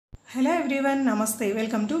Hello everyone నమస్తే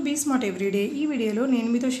welcome to Bsmart everyday. ఈ వీడియోలో నేను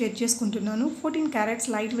మీతో షేర్ చేసుకుంటున్నాను 14 carrots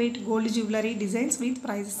light weight gold jewellery designs with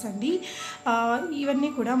prices అండి। ఇవన్నీ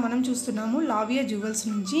కూడా మనం చూస్తున్నాము లావియా జ్యువెల్స్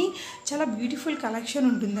నుంచి చాలా బ్యూటిఫుల్ కలెక్షన్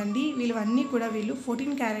ఉంటుందండి। వీళ్ళవన్నీ కూడా వీళ్ళు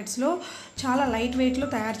 14 క్యారెట్స్లో చాలా లైట్ వెయిట్లో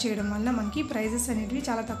తయారు చేయడం వల్ల మనకి ప్రైజెస్ అనేటివి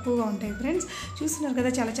చాలా తక్కువగా ఉంటాయి ఫ్రెండ్స్। చూస్తున్నారు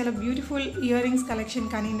కదా చాలా బ్యూటిఫుల్ ఇయర్ రింగ్స్ కలెక్షన్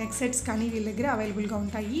కానీ నెక్ సెట్స్ కానీ వీళ్ళ దగ్గర అవైలబుల్గా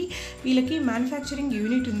ఉంటాయి। వీళ్ళకి మ్యానుఫ్యాక్చరింగ్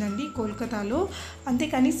యూనిట్ ఉందండి కోల్కతాలో,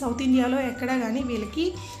 అంతేకాని సౌత్ ఇండియాలో ఎక్కడా కానీ వీళ్ళకి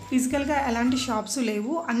ఫిజికల్గా ఎలాంటి షాప్స్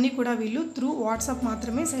లేవు, అన్నీ కూడా వీళ్ళు త్రూ వాట్సాప్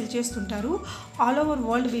మాత్రమే సెల్ చేస్తుంటారు। ఆల్ ఓవర్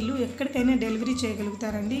వరల్డ్ వీళ్ళు ఎక్కడికైనా డెలివరీ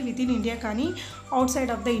చేయగలుగుతారండి, విత్ ఇన్ ఇండియా కానీ out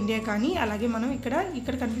side of the India కానీ। అలాగే మనం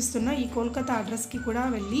ఇక్కడ కనిపిస్తున్న ఈ కోల్కతా అడ్రస్కి కూడా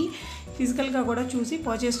వెళ్ళి ఫిజికల్గా కూడా చూసి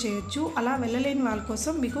పర్చేస్ చేయొచ్చు। అలా వెళ్ళలేని వాళ్ళ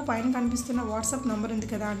కోసం మీకు పైన కనిపిస్తున్న వాట్సాప్ నెంబర్ ఉంది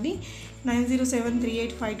కదా అండి,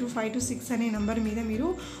 9073852526 అనే నెంబర్ మీద మీరు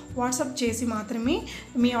వాట్సాప్ చేసి మాత్రమే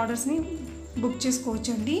మీ ఆర్డర్స్ని బుక్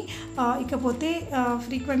చేసుకోవచ్చండి। ఇకపోతే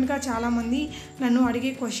ఫ్రీక్వెంట్గా చాలామంది నన్ను అడిగే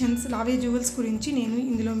క్వశ్చన్స్ లావియా జ్యువెల్స్ గురించి నేను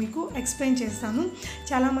ఇందులో మీకు ఎక్స్ప్లెయిన్ చేస్తాను।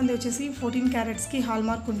 చాలామంది వచ్చేసి 14 క్యారెట్స్కి హాల్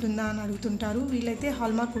మార్క్ ఉంటుందా అని అడుగుతుంటారు, వీళ్ళైతే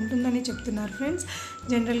హాల్ మార్క్ ఉంటుందని చెప్తున్నారు ఫ్రెండ్స్।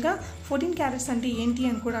 జనరల్గా 14 క్యారెట్స్ అంటే ఏంటి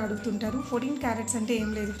అని కూడా అడుగుతుంటారు। 14 క్యారెట్స్ అంటే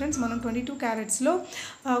ఏం లేదు ఫ్రెండ్స్, మనం 22 క్యారెట్స్లో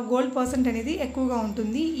గోల్డ్ పర్సెంట్ అనేది ఎక్కువగా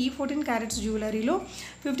ఉంటుంది। ఈ 14 క్యారెట్స్ జ్యువెలరీలో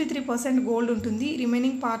 53% గోల్డ్ ఉంటుంది,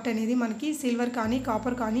 రిమైనింగ్ పార్ట్ అనేది మనకి సిల్వర్ కానీ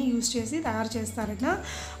కాపర్ కానీ యూజ్ చేసి తయారు చేస్తారట।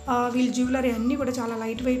 వీళ్ళ జ్యువెలరీ అన్నీ కూడా చాలా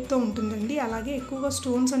లైట్ వెయిట్తో ఉంటుందండి, అలాగే ఎక్కువగా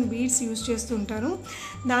స్టోన్స్ అండ్ బీడ్స్ యూజ్ చేస్తుంటారు।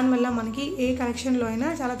 దానివల్ల మనకి ఏ కలెక్షన్లో అయినా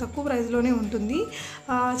చాలా తక్కువ ప్రైస్లోనే ఉంటుంది।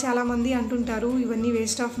 చాలామంది అంటుంటారు ఇవన్నీ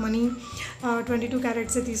వేస్ట్ ఆఫ్ మనీ, 22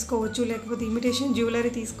 క్యారెట్సే తీసుకోవచ్చు లేకపోతే ఇమిటేషన్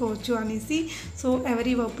జ్యువెలరీ తీసుకోవచ్చు అనేసి। సో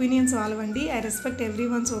ఎవరి opinions వాళ్ళవండి, I respect every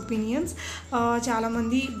once opinions.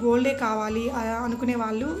 చాలామంది గోల్డే కావాలి అనుకునే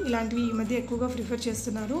వాళ్ళు ఇలాంటివి ఈ మధ్య ఎక్కువగా ప్రిఫర్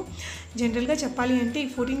చేస్తున్నారు। జనరల్గా చెప్పాలి అంటే ఈ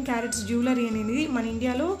 14 క్యారెట్స్ జ్యువెలరీ అనేది మన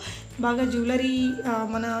ఇండియాలో బాగా జ్యువెలరీ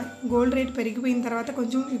మన గోల్డ్ రేట్ పెరిగిపోయిన తర్వాత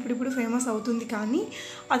కొంచెం ఇప్పుడు ఫేమస్ అవుతుంది, కానీ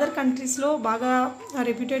అదర్ కంట్రీస్లో బాగా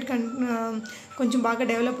రెప్యూటెడ్ కొంచెం బాగా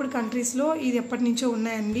డెవలప్డ్ కంట్రీస్లో ఇది ఎప్పటి నుంచో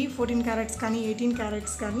ఉన్నాయండి 14 క్యారెట్స్ కానీ 18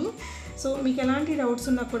 క్యారెట్స్ కానీ। సో మీకు ఎలాంటి డౌట్స్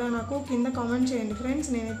ఉన్నా కూడా నాకు కింద కామెంట్ చేయండి ఫ్రెండ్స్,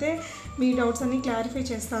 నేనైతే మీ డౌట్స్ అన్నీ క్లారిఫై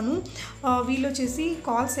చేస్తాను। వీళ్ళు వచ్చేసి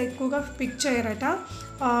కాల్స్ ఎక్కువగా పిక్ చేయరట।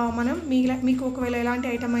 మనం మీకు ఒకవేళ ఎలాంటి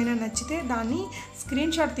ఐటమ్ అయినా నచ్చితే దాన్ని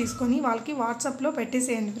స్క్రీన్ షాట్ తీసుకొని వాళ్ళకి వాట్సాప్లో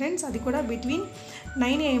పెట్టేసేయండి ఫ్రెండ్స్, అది కూడా బిట్వీన్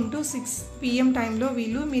 9 AM to 6 PM టైంలో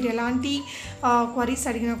వీళ్ళు మీరు ఎలాంటి క్వరీస్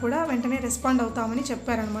అడిగినా కూడా వెంటనే రెస్పాండ్ అవుతామని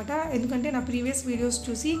చెప్పారనమాట। ఎందుకంటే నా ప్రీవియస్ వీడియోస్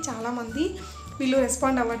చూసి చాలామంది వీళ్ళు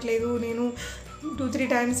రెస్పాండ్ అవ్వట్లేదు, నేను 2-3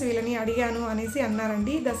 టైమ్స్ వీళ్ళని అడిగాను అనేసి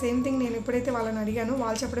అన్నారండి। ద సేమ్ థింగ్ నేను ఎప్పుడైతే వాళ్ళని అడిగానో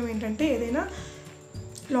వాళ్ళు చెప్పడం ఏంటంటే ఏదైనా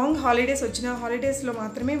లాంగ్ హాలిడేస్ వచ్చిన హాలిడేస్లో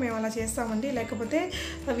మాత్రమే మేము అలా చేస్తామండి, లేకపోతే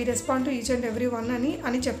వి respond to each and every one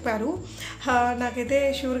అని చెప్పారు। నాకైతే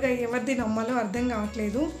షూర్గా ఎవరిది నమ్మాలో అర్థం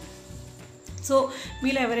కావట్లేదు। సో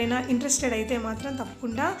మీలో ఎవరైనా ఇంట్రెస్టెడ్ అయితే మాత్రం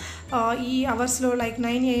తప్పకుండా ఈ అవర్స్లో లైక్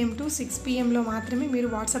 9 AM to 6 PMలో మాత్రమే మీరు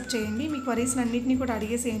వాట్సాప్ చేయండి, మీ క్వరీస్ అన్నింటినీ కూడా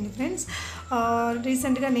అడిగేసేయండి ఫ్రెండ్స్।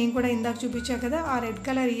 రీసెంట్గా నేను కూడా ఇందాక చూపించా కదా ఆ రెడ్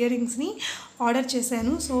కలర్ ఇయర్ రింగ్స్ని ఆర్డర్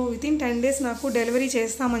చేశాను, సో వితిన్ 10 days నాకు డెలివరీ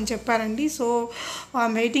చేస్తామని చెప్పారండి। సో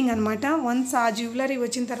ఐఎమ్ వెయిటింగ్ అనమాట। వన్స్ ఆ జ్యువెలరీ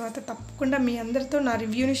వచ్చిన తర్వాత తప్పకుండా మీ అందరితో నా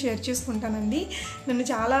రివ్యూని షేర్ చేసుకుంటానండి। నన్ను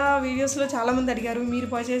చాలా వీడియోస్లో చాలామంది అడిగారు మీరు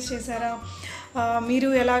పర్చేస్ చేశారా, మీరు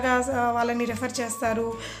ఎలాగా వాళ్ళని రెఫర్ చేస్తారు,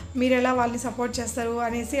 మీరు ఎలా వాళ్ళని సపోర్ట్ చేస్తారు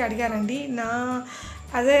అనేసి అడిగారండి।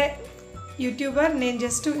 అదే యూట్యూబర్ నేను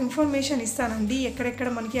జస్ట్ ఇన్ఫర్మేషన్ ఇస్తానండి, ఎక్కడెక్కడ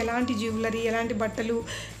మనకి ఎలాంటి జ్యువెలరీ ఎలాంటి బట్టలు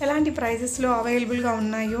ఎలాంటి ప్రైజెస్లో అవైలబుల్గా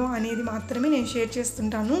ఉన్నాయో అనేది మాత్రమే నేను షేర్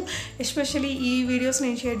చేస్తుంటాను। ఎస్పెషల్లీ ఈ వీడియోస్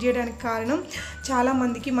నేను షేర్ చేయడానికి కారణం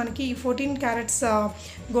చాలామందికి మనకి ఈ 14 క్యారెట్స్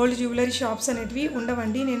గోల్డ్ జ్యువెలరీ షాప్స్ అనేటివి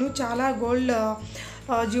ఉండవండి। నేను చాలా గోల్డ్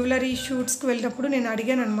జ్యువెలరీ షూట్స్కి వెళ్ళినప్పుడు నేను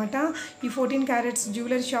అడిగాను అనమాట, ఈ 14 క్యారెట్స్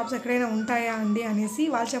జ్యువెలరీ షాప్స్ ఎక్కడైనా ఉంటాయా అండి అనేసి।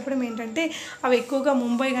 వాళ్ళు చెప్పడం ఏంటంటే అవి ఎక్కువగా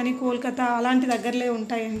ముంబై కానీ కోల్కతా అలాంటి దగ్గరలే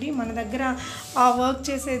ఉంటాయండి, మన దగ్గర ఆ వర్క్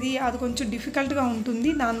చేసేది అది కొంచెం డిఫికల్ట్గా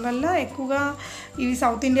ఉంటుంది, దానివల్ల ఎక్కువగా ఇవి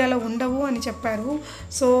సౌత్ ఇండియాలో ఉండవు అని చెప్పారు।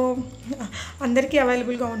 సో అందరికీ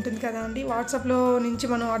అవైలబుల్గా ఉంటుంది కదా అండి, వాట్సాప్లో నుంచి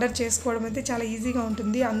మనం ఆర్డర్ చేసుకోవడం అయితే చాలా ఈజీగా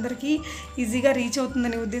ఉంటుంది, అందరికీ ఈజీగా రీచ్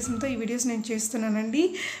అవుతుందనే ఉద్దేశంతో ఈ వీడియోస్ నేను చేస్తున్నానండి।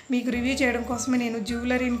 మీకు రివ్యూ చేయడం కోసమే నేను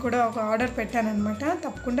జ్యువెలరీని కూడా ఒక ఆర్డర్ పెట్టానమాట।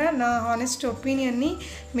 తప్పకుండా నా హానెస్ట్ ఒపీనియన్ని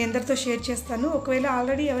మీ అందరితో షేర్ చేస్తాను। ఒకవేళ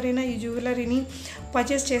ఆల్రెడీ ఎవరైనా ఈ జ్యువెలరీని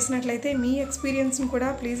పర్చేస్ చేసినట్లయితే మీ ఎక్స్పీరియన్స్ని కూడా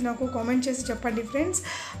ప్లీజ్ నాకు కామెంట్ చేసి చెప్పండి ఫ్రెండ్స్।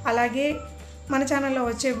 అలాగే మన ఛానల్లో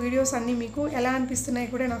వచ్చే వీడియోస్ అన్నీ మీకు ఎలా అనిపిస్తున్నాయి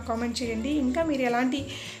కూడా నాకు కామెంట్ చేయండి। ఇంకా మీరు ఎలాంటి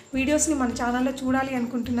వీడియోస్ని మన ఛానల్లో చూడాలి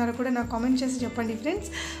అనుకుంటున్నారో కూడా నాకు కామెంట్ చేసి చెప్పండి ఫ్రెండ్స్।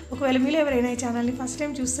 ఒకవేళ మీరు ఎవరైనా ఈ ఛానల్ని ఫస్ట్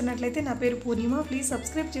టైం చూస్తున్నట్లయితే నా పేరు పూర్ణిమ, ప్లీజ్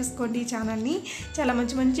సబ్స్క్రైబ్ చేసుకోండి ఈ ఛానల్ని। చాలా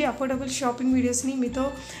మంచి అఫోర్డబుల్ షాపింగ్ వీడియోస్ని మీతో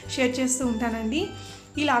షేర్ చేస్తూ ఉంటానండి।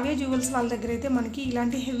 ఈ లావ్యా జ్యువెల్స్ వాళ్ళ దగ్గర అయితే మనకి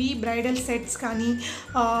ఇలాంటి హెవీ బ్రైడల్ సెట్స్ కానీ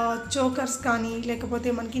చోకర్స్ కానీ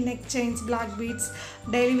లేకపోతే మనకి neck chains, black beads,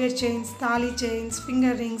 daily wear chains, thali chains,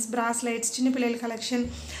 finger rings, bracelets, చిన్నపిల్లల కలెక్షన్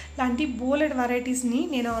లాంటి బోలెడ్ వెరైటీస్ని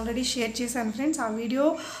నేను ఆల్రెడీ షేర్ చేశాను ఫ్రెండ్స్. ఆ వీడియో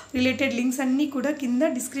రిలేటెడ్ లింక్స్ అన్నీ కూడా కింద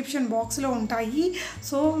డిస్క్రిప్షన్ బాక్స్లో ఉంటాయి.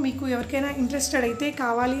 సో మీకు ఎవరికైనా ఇంట్రెస్టెడ్ అయితే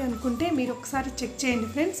కావాలి అనుకుంటే మీరు ఒకసారి చెక్ చేయండి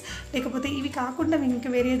ఫ్రెండ్స్. లేకపోతే ఇవి కాకుండా మీకు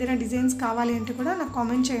ఇంకా వేరే ఏదైనా డిజైన్స్ కావాలి అంటే కూడా నాకు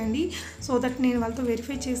కామెంట్ చేయండి. సో దట్ నేను వాళ్ళతో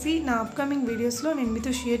వెరిఫై చేసి నా అప్కమింగ్ వీడియోస్లో నేను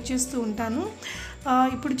మీతో షేర్ చేస్తూ ఉంటాను.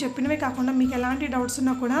 ఇప్పుడు చెప్పినవే కాకుండా మీకు ఎలాంటి డౌట్స్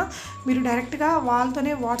ఉన్నా కూడా మీరు డైరెక్ట్గా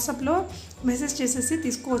వాళ్ళతోనే వాట్సాప్లో మెసేజ్ చేసేసి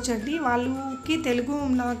తీసుకోవచ్చండి. వాళ్ళకి తెలుగు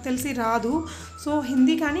నాకు తెలిసి రాదు. సో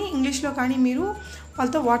హిందీ కానీ ఇంగ్లీష్లో కానీ మీరు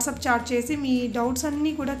వాళ్ళతో వాట్సాప్ చాట్ చేసి మీ డౌట్స్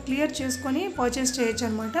అన్నీ కూడా క్లియర్ చేసుకొని పర్చేస్ చేయొచ్చు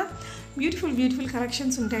అనమాట. బ్యూటిఫుల్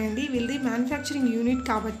కలెక్షన్స్ ఉంటాయండి. వీళ్ళది మ్యానుఫ్యాక్చరింగ్ యూనిట్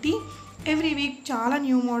కాబట్టి ఎవ్రీ వీక్ చాలా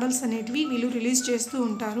న్యూ మోడల్స్ అనేటివి వీళ్ళు రిలీజ్ చేస్తూ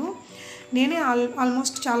ఉంటారు. నేనే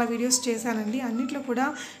ఆల్మోస్ట్ చాలా వీడియోస్ చేశానండి. అన్నిట్లో కూడా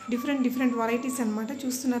డిఫరెంట్ వెరైటీస్ అనమాట.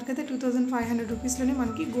 చూస్తున్నారు కదా 2500 రూపీస్లోనే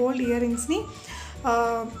మనకి గోల్డ్ ఇయర్ రింగ్స్ని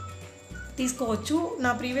తీసుకోవచ్చు.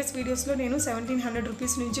 నా ప్రీవియస్ వీడియోస్లో నేను 1700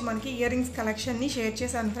 రూపీస్ నుంచి మనకి ఇయర్ రింగ్స్ కలెక్షన్ని షేర్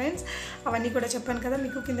చేశాను ఫ్రెండ్స్. అవన్నీ కూడా చెప్పాను కదా,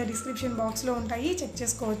 మీకు కింద డిస్క్రిప్షన్ బాక్స్లో ఉంటాయి, చెక్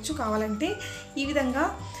చేసుకోవచ్చు కావాలంటే. ఈ విధంగా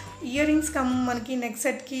ఇయర్ రింగ్స్ మనకి నెక్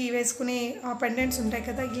సెట్కి వేసుకునే పెండెంట్స్ ఉంటాయి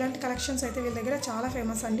కదా, ఇలాంటి కలెక్షన్స్ అయితే వీళ్ళ దగ్గర చాలా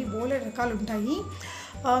ఫేమస్ అండి. బోలెడ్ రకాలు ఉంటాయి.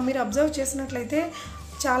 మీరు అబ్జర్వ్ చేసినట్లయితే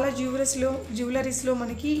చాలా జ్యువెలరీస్లో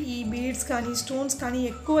మనకి ఈ బీడ్స్ కానీ స్టోన్స్ కానీ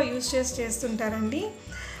ఎక్కువ యూజ్ చేస్తుంటారండి.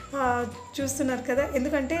 చూస్తున్నారు కదా,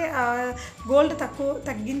 ఎందుకంటే గోల్డ్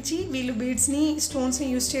తగ్గించి వీళ్ళు బీడ్స్ని స్టోన్స్ని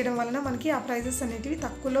యూజ్ చేయడం వలన మనకి ఆ ప్రైజెస్ అనేటివి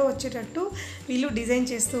తక్కువలో వచ్చేటట్టు వీళ్ళు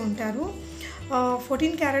డిజైన్ చేస్తూ ఉంటారు.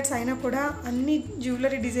 14 క్యారెట్స్ అయినా కూడా అన్ని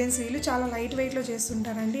జ్యువెలరీ డిజైన్స్ వీళ్ళు చాలా లైట్ వెయిట్లో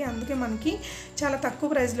చేస్తుంటారండి. అందుకే మనకి చాలా తక్కువ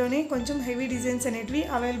ప్రైస్లోనే కొంచెం హెవీ డిజైన్స్ అనేటివి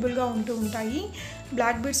అవైలబుల్గా ఉంటూ ఉంటాయి.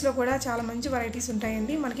 బ్లాక్ బీడ్స్లో కూడా చాలా మంచి వెరైటీస్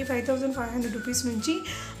ఉంటాయండి. మనకి 5500 రూపీస్ నుంచి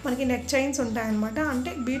మనకి నెక్ చైన్స్ ఉంటాయన్నమాట.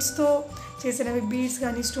 అంటే బీడ్స్తో చేసినవి, బీడ్స్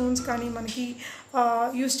కానీ స్టోన్స్ కానీ మనకి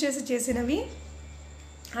యూస్ చేసినవి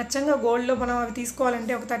అచ్చంగా గోల్డ్లో మనం అవి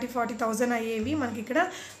తీసుకోవాలంటే ఒక 30,000-40,000 అయ్యేవి మనకి ఇక్కడ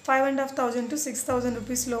 5,500 to 6,000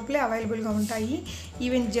 రూపీస్ లోపలే అవైలబుల్గా ఉంటాయి.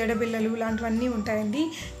 ఈవెన్ జడబిల్లలు లాంటివన్నీ ఉంటాయండి.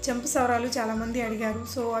 చెంపు సవరాలు చాలామంది అడిగారు.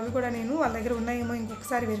 సో అవి కూడా నేను వాళ్ళ దగ్గర ఉన్నాయేమో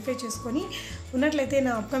ఇంకొకసారి వెరిఫై చేసుకొని ఉన్నట్లయితే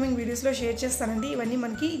నా అప్కమింగ్ వీడియోస్లో షేర్ చేస్తానండి. ఇవన్నీ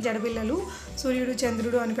మనకి జడబిల్లలు, సూర్యుడు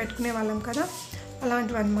చంద్రుడు అని పెట్టుకునే వాళ్ళం కదా,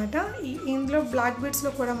 అలాంటివి అనమాట. ఇందులో బ్లాక్ బీడ్స్లో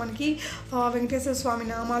కూడా మనకి వెంకటేశ్వర స్వామి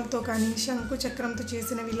నామాలతో కానీ శంకు చక్రంతో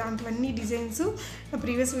చేసినవి ఇలాంటివన్నీ డిజైన్స్ నా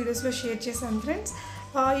ప్రీవియస్ వీడియోస్లో షేర్ చేశాను ఫ్రెండ్స్.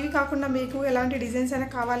 ఇవి కాకుండా మీకు ఎలాంటి డిజైన్స్ అయినా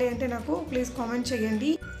కావాలి అంటే నాకు ప్లీజ్ కామెంట్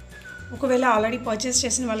చేయండి. ఒకవేళ ఆల్రెడీ పర్చేస్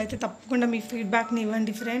చేసిన వాళ్ళైతే తప్పకుండా మీ ఫీడ్బ్యాక్ని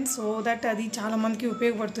ఇవ్వండి ఫ్రెండ్స్. సో దట్ అది చాలామందికి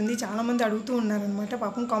ఉపయోగపడుతుంది. చాలామంది అడుగుతూ ఉన్నారనమాట,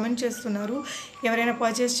 పాపం కామెంట్ చేస్తున్నారు ఎవరైనా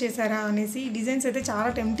పర్చేస్ చేశారా అనేసి. డిజైన్స్ అయితే చాలా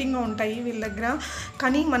టెంప్టింగ్గా ఉంటాయి వీళ్ళ దగ్గర,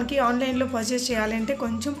 కానీ మనకి ఆన్లైన్లో పర్చేస్ చేయాలంటే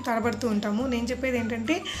కొంచెం తడబడుతూ ఉంటాము. నేను చెప్పేది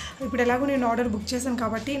ఏంటంటే, ఇప్పుడు ఎలాగో నేను ఆర్డర్ బుక్ చేశాను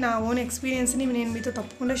కాబట్టి నా ఓన్ ఎక్స్పీరియన్స్ని నేను మీతో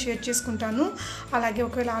తప్పకుండా షేర్ చేసుకుంటాను. అలాగే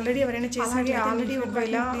ఒకవేళ ఆల్రెడీ ఎవరైనా చేసినా ఆల్రెడీ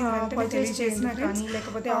ఒకవేళ పర్చేస్ చేసినా కానీ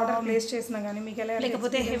లేకపోతే ఆర్డర్ ప్లేస్ చేసినా కానీ మీకు ఎలా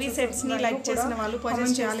లేకపోతే హెవీ సెట్స్ లైక్ చేసిన వాళ్ళు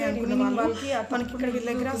పర్చేస్ చేయాలి అనుకున్న వాళ్ళకి మనకి ఇక్కడ వీళ్ళ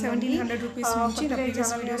దగ్గర 1700 రూపీస్ నుంచి నా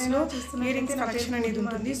ప్రీవియస్ వీడియోస్లో ఇయర్ రింగ్స్ కలెక్షన్ అనేది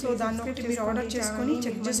ఉంటుంది. సో దాన్ని ఒకటి మీరు ఆర్డర్ చేసుకొని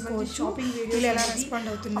చెక్ చేసుకోవచ్చు. వీళ్ళు ఎలా రెస్పాండ్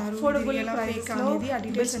అవుతున్నారు, అఫోర్డబుల్ ప్రైస్ అనేది ఆ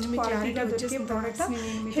డీటెయిల్స్ అన్ని మీకు క్లారిటీ వచ్చేసిన తర్వాత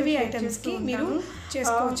హెవీ ఐటమ్స్కి మీరు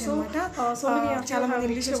చేసుకోవచ్చు అనమాట. సో చాలా మంది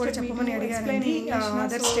ఇంగ్లీష్లో కూడా చెప్పమని అడిగారండి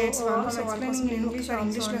అదర్ స్టేట్స్ వాళ్ళు. సో వాళ్ళ కోసం నేను ఒకసారి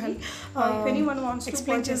ఇంగ్లీష్లో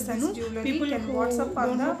ఎక్స్ప్లెయిన్ చేస్తాను. People WhatsApp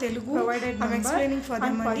Telugu I'm explaining for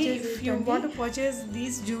them అండి. If you want to purchase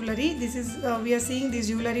this jewellery, this is we are seeing this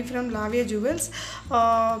jewellery from Lavya Jewels.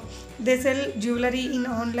 They sell jewellery in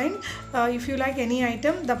online. If you like any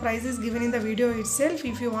item, the price is given in the video itself.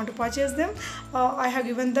 If you want to purchase them, I have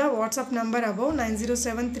given the WhatsApp number above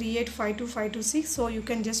 90738525226. So you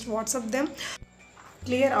can just WhatsApp them,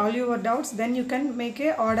 clear all your doubts, then you can make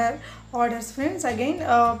a orders friends. Again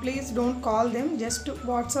please don't call them, just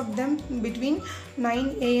WhatsApp them between 9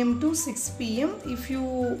 AM to 6 PM. If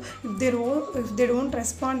they don't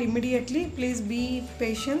respond immediately, please be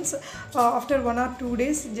patient. After 1 or 2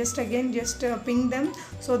 days just ping them,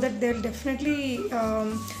 so that they'll definitely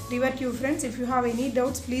revert you friends. If you have any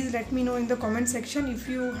doubts, please let me know in the comment section. If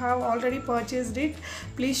you have already purchased it,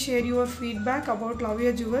 please share your feedback about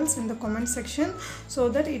Lavya Jewels in the comment section, so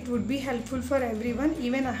that it would be helpful for everyone.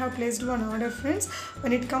 Even I have placed one order friends.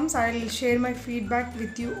 When it comes, I will share my feedback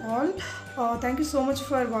with you all. Thank you so much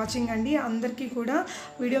for watching అండి. అందరికీ కూడా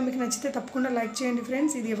video మీకు నచ్చితే తప్పకుండా like చేయండి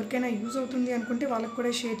friends. ఇది ఎవరికైనా use అవుతుంది అనుకుంటే వాళ్ళకి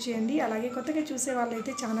కూడా షేర్ చేయండి. అలాగే కొత్తగా చూసే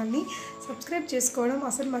వాళ్ళైతే ఛానల్ని సబ్స్క్రైబ్ చేసుకోవడం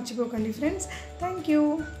అసలు మర్చిపోకండి ఫ్రెండ్స్. Thank you.